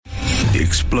the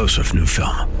explosive new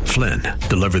film, Flynn,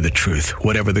 deliver the truth,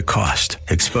 whatever the cost,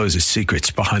 exposes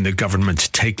secrets behind the government's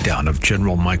takedown of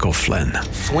General Michael Flynn.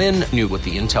 Flynn knew what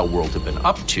the intel world had been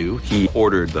up to. He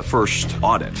ordered the first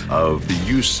audit of the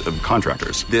use of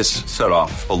contractors. This set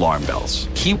off alarm bells.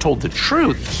 He told the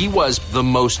truth. He was the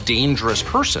most dangerous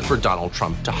person for Donald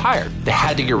Trump to hire. They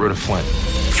had to get rid of Flynn.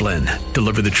 Flynn,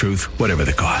 deliver the truth, whatever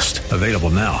the cost. Available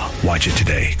now. Watch it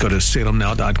today. Go to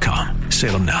salemnow.com.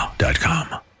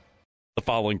 salemnow.com. The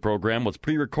following program was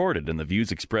pre-recorded, and the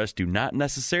views expressed do not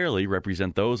necessarily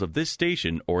represent those of this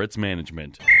station or its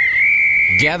management.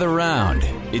 Gather round.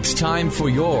 It's time for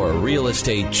your Real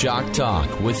Estate Chalk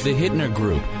Talk with the Hittner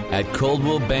Group at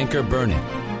Coldwell Banker Burnett.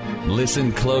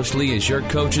 Listen closely as your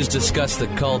coaches discuss the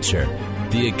culture,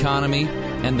 the economy,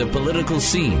 and the political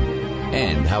scene,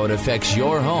 and how it affects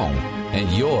your home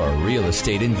and your real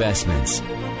estate investments.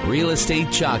 Real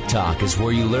Estate Chalk Talk is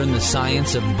where you learn the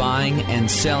science of buying and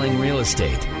selling real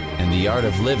estate and the art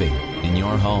of living in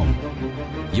your home.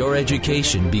 Your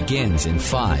education begins in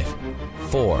 5,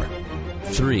 4,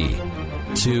 3,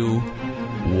 2,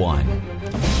 1.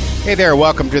 Hey there,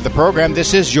 welcome to the program.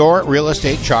 This is your Real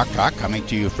Estate Chalk Talk, coming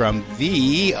to you from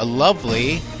the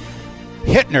lovely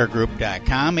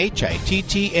HittnerGroup.com,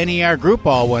 Hittner Group,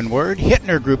 all one word,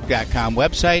 HittnerGroup.com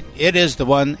website. It is the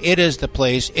one, it is the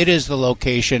place, it is the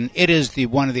location, it is the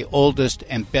one of the oldest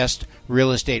and best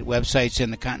real estate websites in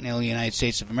the continental United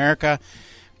States of America.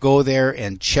 Go there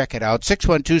and check it out.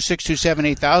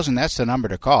 612-627-8000, that's the number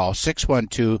to call,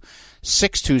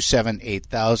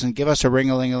 612-627-8000. Give us a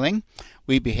ring-a-ling-a-ling.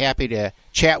 We'd be happy to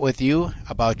chat with you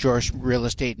about your real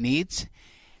estate needs.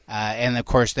 And, of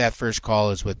course, that first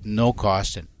call is with no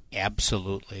cost and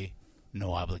absolutely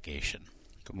no obligation.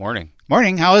 Good morning.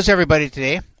 Morning. How is everybody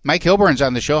today? Mike Hilborn's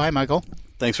on the show. Hi, Michael.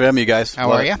 Thanks for having me, you guys. How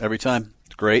are you? Every time.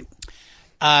 It's great.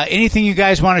 Anything you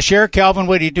guys want to share? Calvin,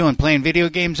 what are you doing? Playing video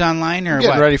games online or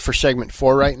getting what? ready for segment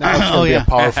 4 right now. It's going to be a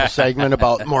powerful segment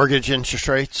about mortgage interest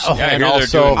rates. Oh, and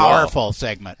also powerful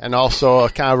segment. And also a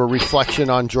kind of a reflection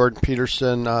on Jordan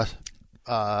Peterson,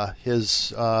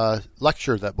 his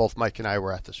lecture that both Mike and I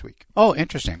were at this week. Oh,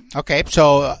 interesting. Okay,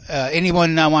 so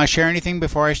anyone want to share anything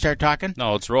before I start talking?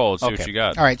 No, let's roll. Let's see what you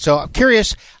got. All right, so I'm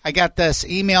curious. I got this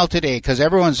email today because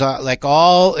everyone's like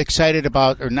all excited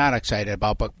about, or not excited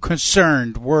about, but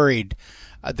concerned, worried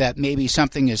that maybe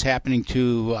something is happening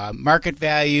to market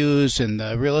values and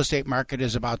the real estate market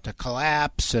is about to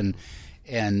collapse. And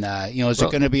is it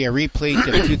going to be a repeat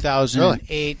of 2008?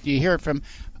 Really? Do you hear it from...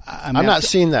 I'm not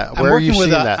seeing that. Where are you seeing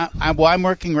that? I'm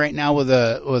working right now with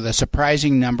a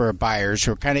surprising number of buyers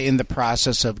who are kind of in the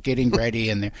process of getting ready,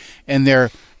 and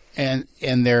they're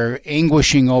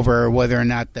anguishing over whether or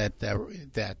not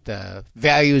that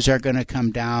values are going to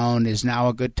come down. Is now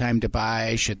a good time to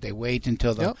buy? Should they wait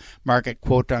until the market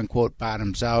quote unquote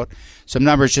bottoms out? Some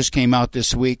numbers just came out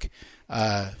this week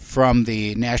from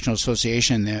the National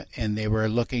Association, and they were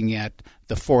looking at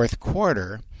the fourth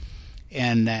quarter,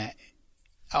 and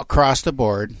across the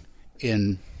board,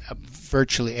 in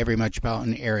virtually every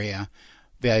metropolitan area,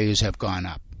 values have gone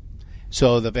up.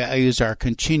 So the values are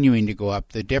continuing to go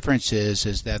up. The difference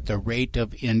is that the rate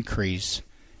of increase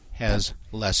has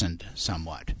lessened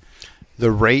somewhat.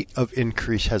 The rate of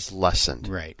increase has lessened.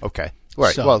 Right. Okay.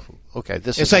 Right. So, well, okay.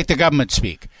 It's like the government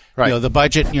speak. Right. The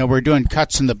budget. We're doing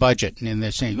cuts in the budget, and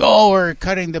they're saying, "Oh, we're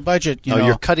cutting the budget."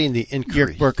 You're cutting the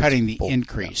increase. We're cutting the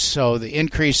increase. So the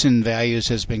increase in values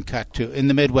has been cut to. In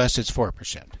the Midwest, it's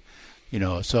 4%.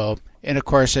 So, and of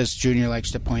course, as Junior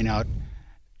likes to point out,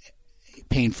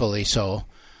 painfully so,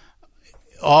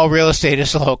 all real estate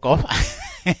is local.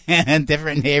 And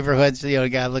different neighborhoods, you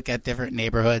got to look at different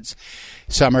neighborhoods.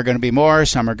 Some are going to be more,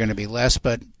 some are going to be less,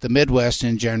 but the Midwest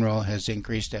in general has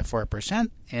increased at 4%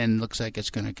 and looks like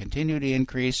it's going to continue to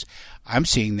increase. I'm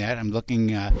seeing that. I'm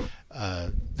looking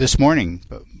this morning,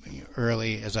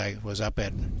 early as I was up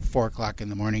at 4 o'clock in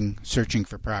the morning searching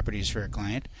for properties for a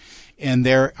client, and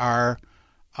there are,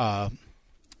 I'm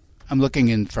looking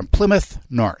in from Plymouth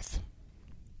north.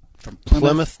 From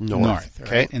Plymouth North,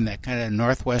 okay, right, in that kind of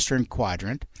northwestern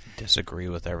quadrant. Disagree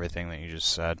with everything that you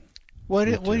just said. What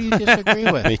do you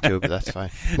disagree with? Me too, but that's fine.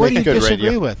 What do you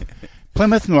disagree with?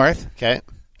 Plymouth North. Okay.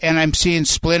 And I'm seeing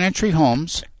split entry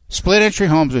homes with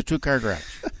 2-car garage.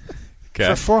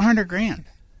 Okay. For $400,000.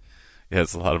 Yeah,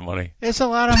 it's a lot of money. It's a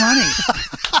lot of money.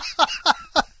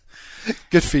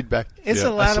 Good feedback. It's a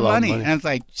lot of money. And it's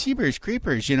like, jeepers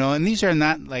creepers, and these are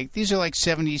not like, these are like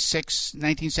 1976,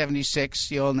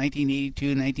 1982,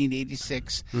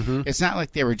 1986. Mm-hmm. It's not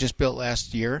like they were just built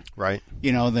last year. Right.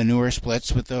 The newer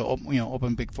splits with the,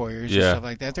 open big foyers and stuff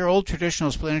like that. They're old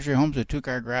traditional split entry homes with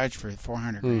 2-car garage for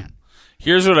 $400,000.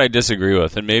 Here's what I disagree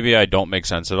with, and maybe I don't make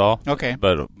sense at all. Okay.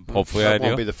 But hopefully That I do.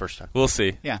 won't be the first time. We'll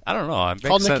see. Yeah. I don't know. I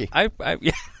Call Nikki.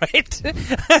 Yeah, right?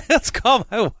 Let's call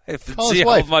my wife and Call see his how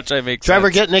wife. much I make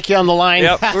Trevor, sense. get Nikki on the line.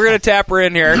 Yep, we're going to tap her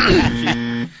in here.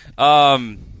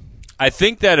 I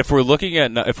think that if we're looking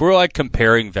at, if we're like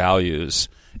comparing values,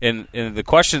 and the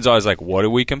question's always like, what are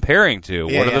we comparing to?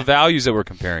 Yeah, what are yeah. the values that we're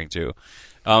comparing to?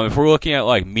 If we're looking at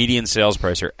like median sales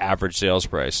price or average sales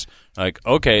price, like,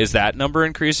 okay, is that number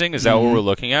increasing? Is that what we're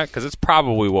looking at? Because it's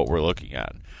probably what we're looking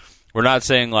at. We're not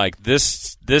saying like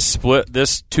this split,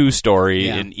 this 2-story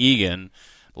in Egan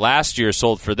last year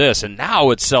sold for this, and now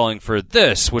it's selling for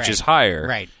this, which is higher.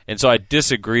 Right. And so I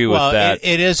disagree with Well, that.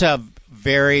 it is a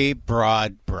very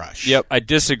broad brush. Yep, I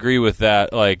disagree with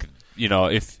that. Like, you know,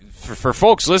 if for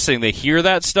folks listening, they hear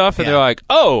that stuff and Yeah. they're like,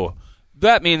 "Oh,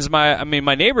 that means my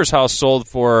neighbor's house sold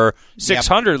for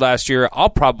 $600 last year. I'll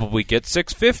probably get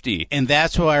 $650." And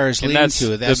that's what I was And leading that's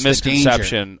to. That's the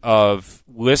misconception danger. of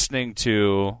listening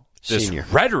to this Senior.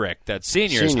 rhetoric that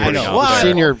seniors Senior. putting I know. out Well, there.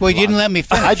 Senior. Well, you didn't let me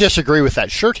finish. I disagree with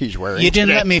that shirt he's wearing. You didn't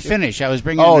today. let me finish. I was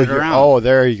bringing Oh, it around. oh,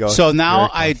 there you go. So now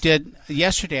Here it comes.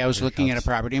 yesterday I was looking at a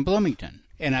property in Bloomington,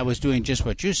 and I was doing just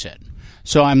what you said.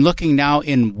 So I'm looking now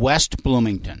in West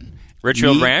Bloomington.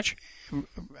 Richfield Ranch? No,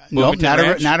 Bloomington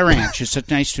Ranch? not a ranch. It's a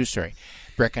nice 2-story.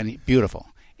 Brick and beautiful.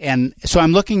 And so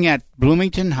I'm looking at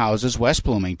Bloomington houses, West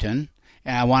Bloomington,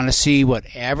 and I want to see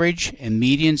what average and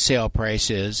median sale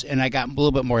price is. And I got a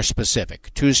little bit more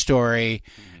specific. 2-story,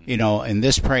 you know, in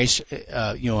this price,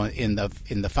 you know, in the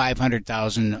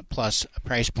 $500,000 plus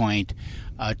price point,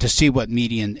 to see what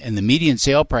median and the median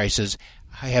sale prices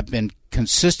have been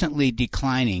consistently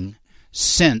declining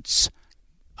since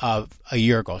a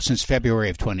year ago, since February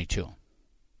of 22.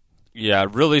 Yeah,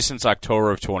 really since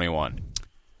October of 21.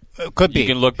 It could be. You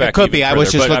can look back. It could even be. I further,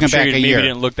 was just but looking I'm sure back you a year. Maybe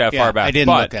didn't look that Yeah, far back. I didn't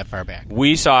but look that far back.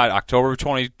 We saw it October of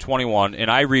 2021, and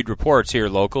I read reports here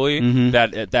locally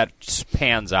that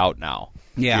pans out now.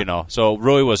 Yeah. You know, so it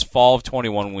really was fall of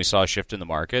 21 when we saw a shift in the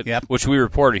market, Yep. which we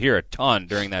reported here a ton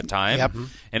during that time. Yep.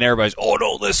 And everybody's, oh,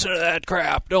 don't listen to that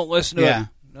crap. Don't listen to Yeah.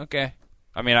 it. Okay.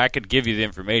 I mean, I could give you the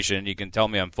information. You can tell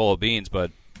me I'm full of beans,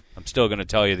 but I'm still going to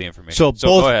tell you the information. So both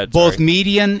go ahead. both Sorry.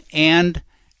 median and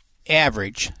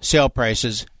average sale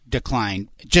prices declined,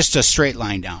 just a straight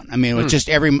line down. I mean, it was just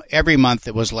every month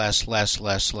it was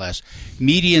less.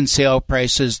 Median sale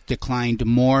prices declined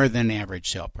more than average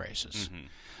sale prices.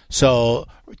 So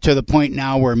to the point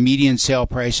now where median sale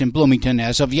price in Bloomington,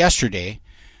 as of yesterday,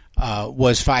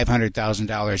 was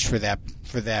 $500,000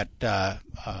 for that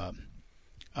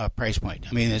price point.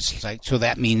 I mean, it's like, so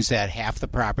that means that half the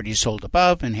property sold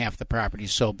above and half the property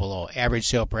sold below. Average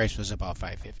sale price was about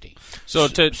 $550. So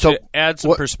to add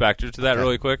some perspective to that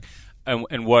really quick,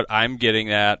 and what I'm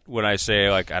getting at when I say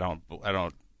like I don't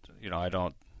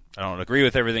agree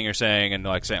with everything you're saying, and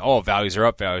like saying, oh, values are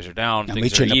up, values are down, I'll things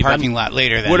meet you are in the even. parking lot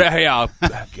later then. Hey, I'm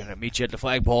gonna meet you at the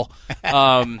flagpole.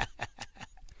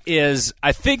 Is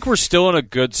I think we're still in a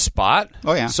good spot.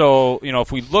 Oh, yeah. So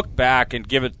if we look back and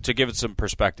give it some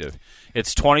perspective,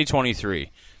 it's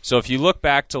 2023. So if you look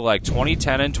back to like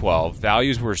 2010 and 12,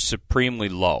 values were supremely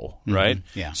low, right?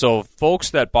 Yeah. So folks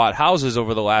that bought houses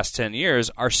over the last 10 years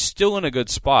are still in a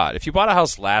good spot. If you bought a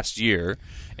house last year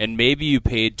and maybe you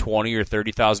paid $20,000 or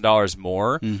 $30,000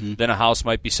 more than a house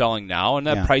might be selling now, and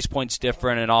that price point's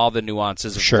different and all the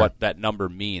nuances of what that number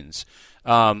means.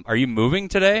 Are you moving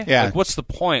today? Yeah. Like, what's the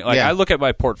point? Like, I look at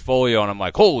my portfolio and I'm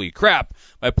like, holy crap,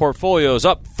 my portfolio is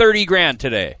up $30,000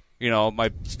 today. My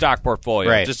stock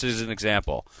portfolio, just as an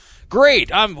example.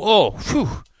 Great. And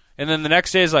then the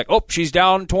next day is like, oh, she's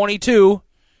down 22.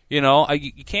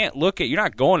 You can't look at, you're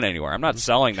not going anywhere. I'm not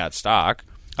selling that stock.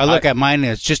 I look at mine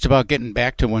and it's just about getting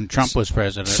back to when Trump was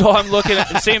president. So I'm looking at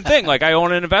the same thing. Like, I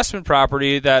own an investment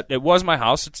property that it was my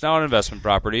house. It's now an investment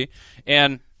property.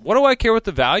 And what do I care what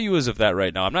the value is of that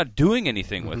right now? I'm not doing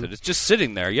anything with it. It's just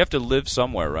sitting there. You have to live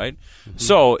somewhere, right?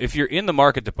 So if you're in the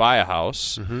market to buy a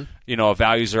house,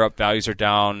 values are up, values are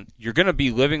down, you're going to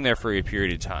be living there for a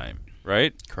period of time,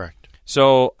 right? Correct.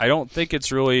 So I don't think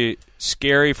it's really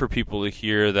scary for people to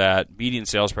hear that median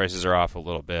sales prices are off a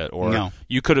little bit, or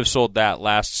you could have sold that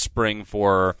last spring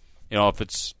for, if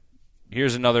it's,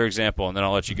 here's another example, and then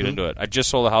I'll let you get into it. I just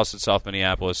sold a house in South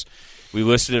Minneapolis. We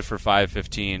listed it for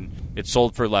 $515. It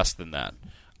sold for less than that.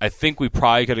 I think we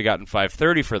probably could have gotten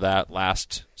 $530 for that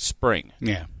last spring.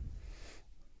 Yeah.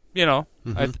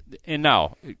 And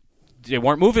now they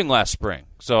weren't moving last spring,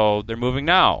 so they're moving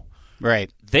now.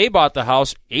 Right. They bought the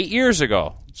house 8 years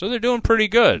ago, so they're doing pretty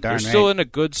good. Darn they're still right. in a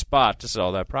good spot to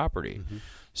sell that property.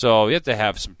 So you have to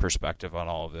have some perspective on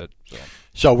all of it.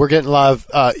 So we're getting a lot of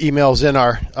emails in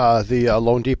our the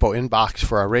Loan Depot inbox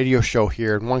for our radio show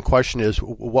here, and one question is,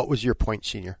 what was your point,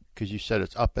 Senior? Because you said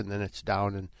it's up and then it's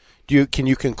down, and can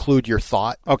you conclude your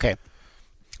thought? Okay.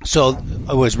 So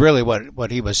it was really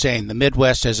what he was saying. The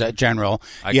Midwest as a general,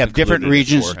 you have different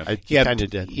regions. He kind of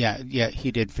did. Yeah,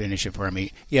 he did finish it for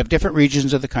me. You have different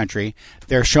regions of the country.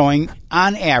 They're showing,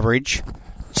 on average,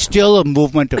 still a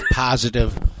movement of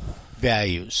positive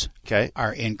values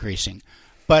are increasing.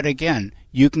 But again,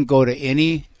 you can go to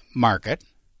any market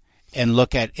and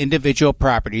look at individual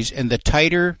properties, and the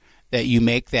tighter that you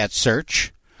make that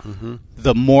search,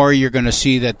 the more you're going to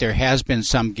see that there has been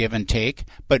some give and take.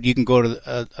 But you can go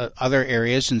to other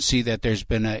areas and see that there's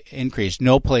been an increase.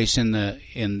 No place in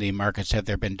the markets have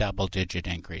there been double-digit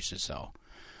increases, though.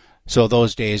 So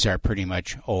those days are pretty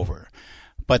much over.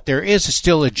 But there is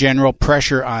still a general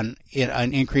pressure on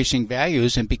increasing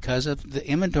values, and because of the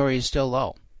inventory is still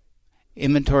low.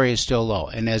 Inventory is still low,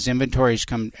 and as interest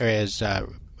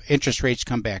rates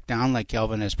come back down, like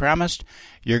Kelvin has promised,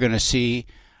 you're going to see,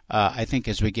 I think,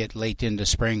 as we get late into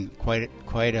spring, quite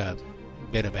a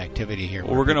bit of activity here.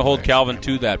 Well, we're going to hold Calvin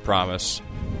to that promise,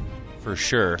 for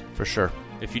sure. For sure.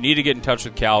 If you need to get in touch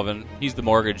with Calvin, he's the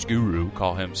mortgage guru.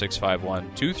 Call him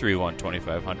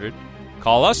 651-231-2500.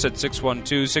 Call us at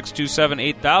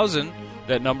 612-627-8000.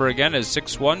 That number again is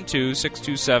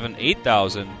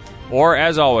 612-627-8000. Or,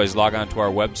 as always, log on to our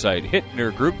website,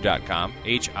 hittnergroup.com,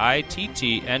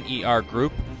 HITTNER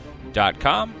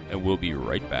group.com, and we'll be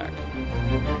right back.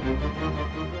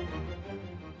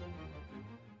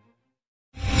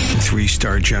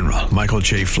 Three-star General Michael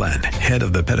J. Flynn, head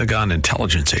of the Pentagon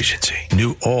Intelligence Agency,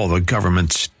 knew all the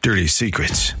government's dirty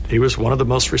secrets. He was one of the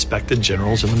most respected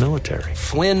generals in the military.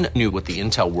 Flynn knew what the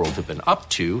intel world had been up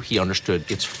to. He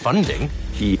understood its funding.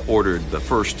 He ordered the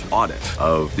first audit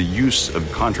of the use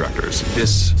of contractors.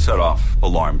 This set off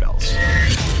alarm bells.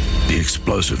 The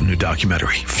explosive new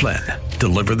documentary, Flynn,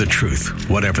 Deliver the Truth,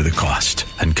 Whatever the Cost,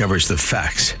 uncovers the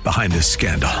facts behind this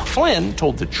scandal. Flynn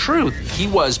told the truth. He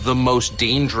was the most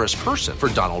dangerous person for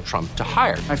Donald Trump to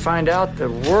hire. I find out the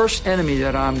worst enemy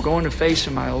that I'm going to face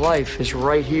in my life is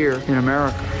right here in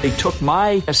America. They took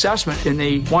my assessment and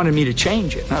they wanted me to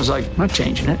change it. And I was like, I'm not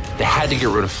changing it. They had to get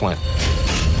rid of Flynn.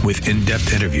 With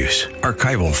in-depth interviews,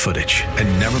 archival footage,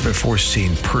 and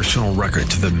never-before-seen personal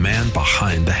records of the man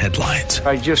behind the headlines.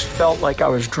 I just felt like I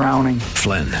was drowning.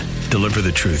 Flynn, Deliver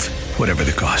the Truth, Whatever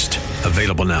the Cost.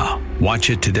 Available now.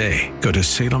 Watch it today. Go to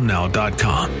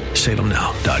salemnow.com.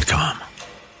 salemnow.com.